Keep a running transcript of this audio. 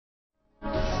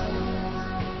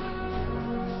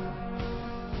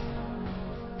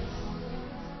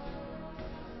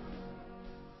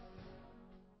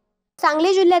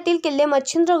सांगली जिल्ह्यातील किल्ले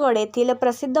मच्छिंद्रगड येथील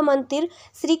प्रसिद्ध मंदिर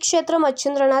श्री क्षेत्र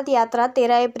मच्छिंद्रनाथ यात्रा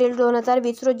 13 एप्रिल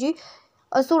 2020 रोजी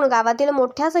असून गावातील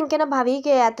मोठ्या संख्येने भाविक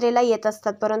या यात्रेला येत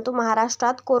असतात। परंतु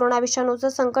महाराष्ट्रात कोरोना विषाणूचं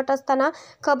संकट असताना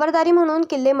खबरदारी म्हणून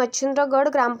किल्ले मच्छिंद्रगड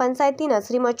ग्रामपंचायतीनं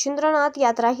श्री मच्छिंद्रनाथ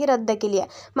यात्रा ही रद्द केली आहे।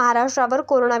 महाराष्ट्रावर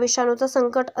कोरोना विषाणूचं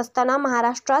संकट असताना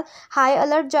महाराष्ट्रात हाय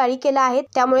अलर्ट जारी केला आहे,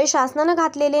 त्यामुळे शासनानं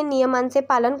घातलेले नियमांचे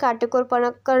पालन काटेकोरपणे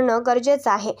करणं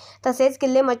गरजेचं आहे। तसेच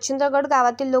किल्ले मच्छिंद्रगड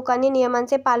गावातील लोकांनी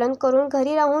नियमांचे पालन करून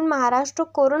घरी राहून महाराष्ट्र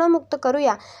कोरोना मुक्त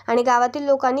करूया आणि गावातील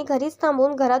लोकांनी घरीच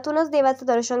थांबून घरातूनच देवाचं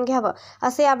दर्शन घ्यावं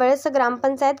असे यावेळेस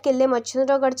ग्रामपंचायत किल्ले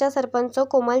मच्छिंद्रगडच्या सरपंच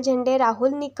कोमल झेंडे, राहुल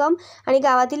निकम आणि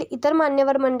गावातील इतर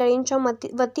मान्यवर मंडळींच्या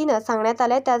वतीनं सांगण्यात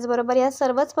आले। त्याचबरोबर या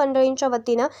सर्वच मंडळींच्या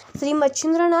वतीनं श्री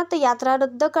मच्छिंद्रनाथ यात्रा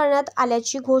रद्द करण्यात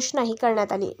आल्याची घोषणाही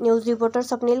करण्यात आली। न्यूज रिपोर्टर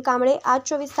स्वप्नील कांबळे, आज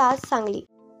 24 तास, सांगली।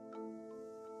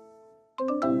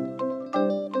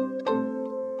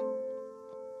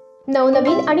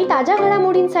 नवनवीन आणि ताज्या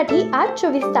घडामोडींसाठी आज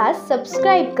 24 तास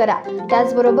सबस्क्राईब करा।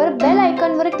 त्याचबरोबर बेल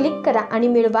आयकॉनवर क्लिक करा आणि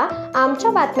मिळवा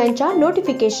आमच्या बातम्यांच्या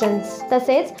नोटिफिकेशन्स।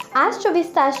 तसेच आज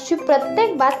 24 तासची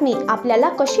प्रत्येक बातमी आपल्याला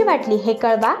कशी वाटली हे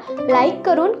कळवा, लाईक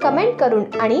करून, कमेंट करून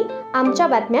आणि आमच्या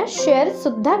बातम्या शेअर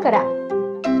सुद्धा करा।